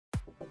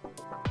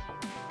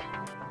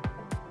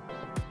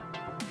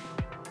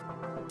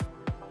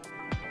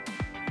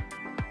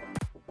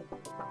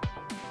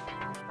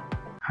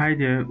Hi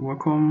there,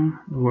 welcome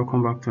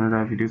back to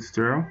another video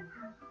tutorial.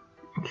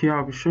 Okay,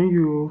 I'll be showing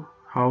you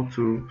how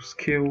to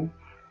scale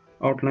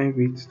outline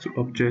width to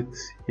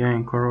objects here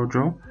in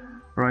CorelDraw.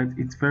 Right,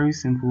 it's very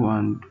simple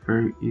and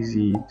very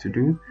easy to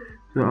do.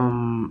 So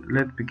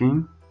let's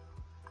begin.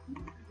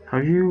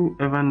 Have you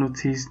ever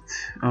noticed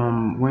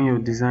when you're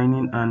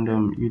designing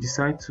and you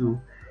decide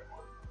to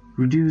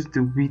reduce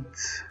the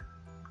width,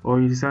 or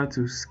you decide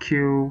to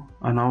scale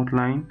an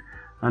outline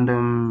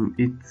and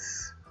it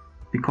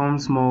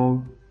becomes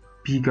more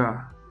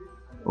bigger,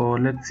 or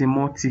let's say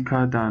more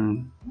thicker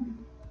than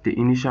the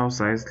initial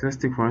size? Let's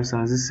take for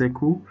instance this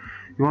circle.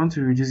 You want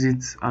to reduce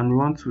it and we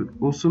want to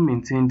also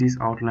maintain this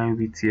outline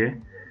width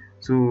here.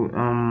 So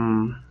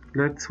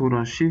let's hold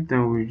on shift,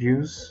 then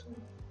reduce.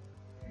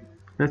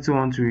 Let's say I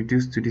want to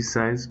reduce to this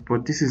size,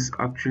 but this is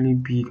actually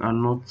big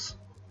and not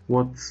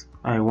what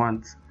I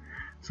want.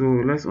 So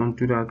let's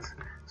undo that.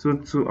 So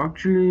to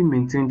actually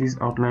maintain this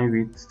outline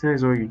width, that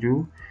is what you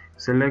do.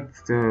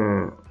 Select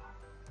the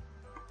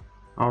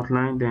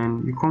outline,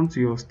 then you come to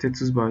your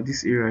status bar,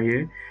 this area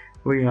here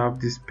where you have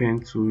this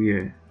pen tool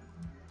here.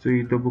 So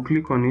you double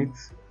click on it,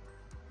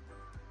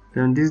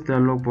 then this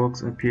dialog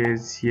box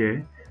appears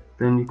here.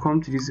 Then you come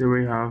to this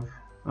area you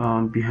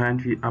have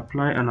behind, you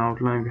apply an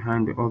outline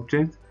behind the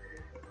object.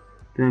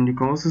 Then you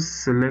can also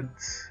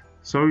select,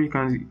 you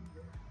can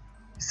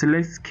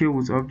select scale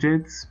with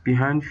objects,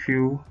 behind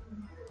fill,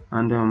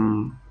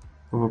 and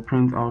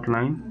overprint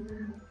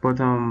outline. But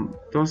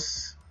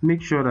just make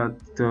sure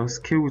that the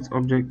scale with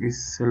object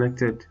is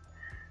selected.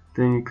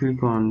 Then you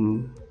click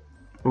on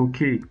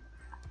OK.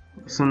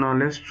 So now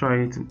let's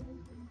try it.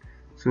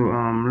 So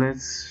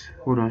let's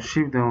hold on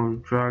shift, then we'll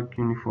drag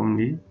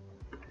uniformly.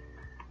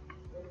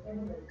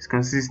 As you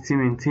can see, it's still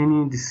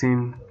maintaining the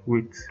same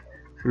width.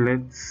 So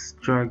let's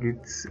drag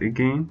it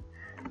again.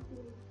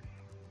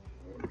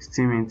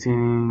 Still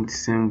maintaining the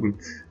same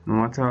width, no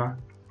matter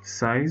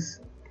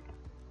size.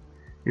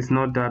 It's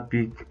not that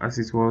big as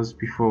it was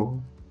before.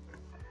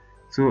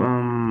 So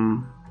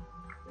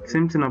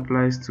same thing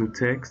applies to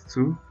text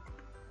too.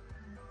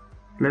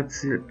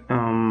 Let's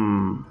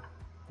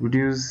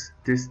reduce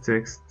this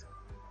text.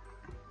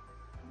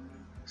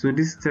 So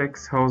this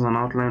text has an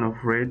outline of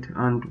red,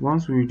 and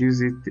once we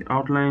reduce it, the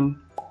outline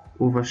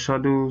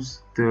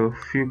overshadows the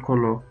fill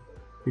color,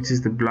 which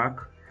is the black.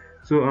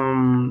 So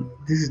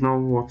this is not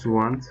what we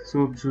want.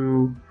 So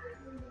to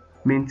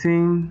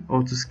maintain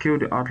or to scale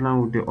the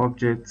outline with the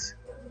object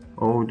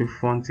or the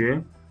font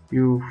here,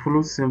 you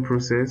follow the same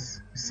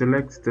process. You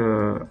select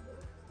the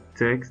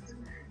text,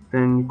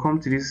 then you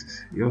come to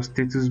this your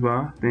status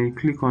bar, then you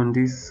click on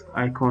this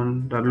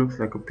icon that looks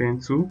like a pen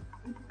tool.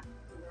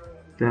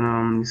 Then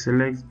you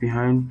select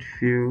behind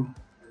fill.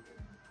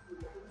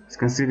 As you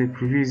can see, the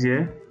preview is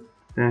here.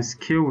 Then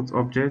scale with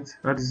object,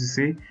 that is to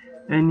say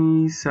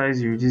any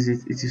size you reduce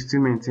it, it will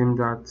still maintain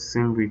that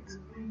same width.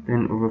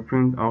 Then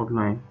overprint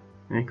outline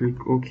and click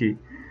OK.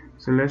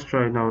 So let's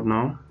try it out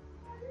now.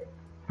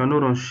 You can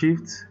hold on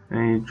shift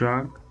and you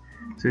drag,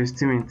 so you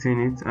still maintain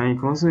it. And you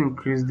can also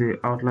increase the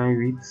outline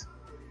width.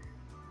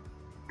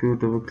 Go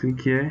double click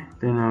here,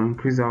 then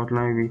increase the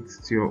outline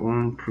width to your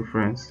own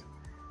preference.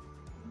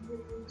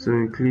 So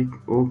you click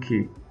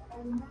OK.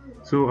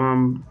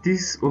 So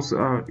this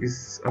also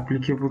is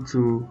applicable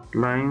to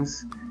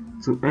lines,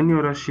 to any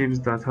other shapes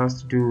that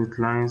has to do with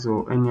lines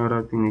or any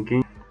other thing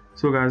again.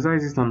 So guys, that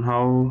is it on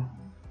how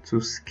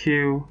to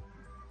scale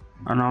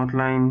an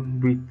outline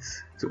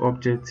width to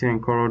objects here in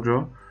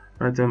CorelDraw.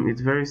 Right, it's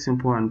very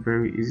simple and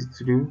very easy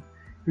to do.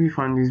 If you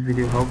find this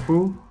video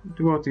helpful,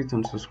 do out hit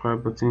on the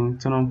subscribe button,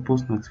 turn on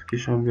post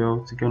notification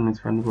bell to get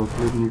notified when we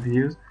upload new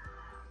videos,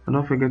 and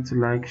don't forget to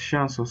like,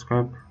 share and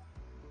subscribe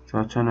to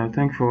our channel.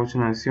 Thank you for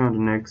watching, and see you on the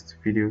next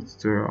video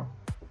tutorial.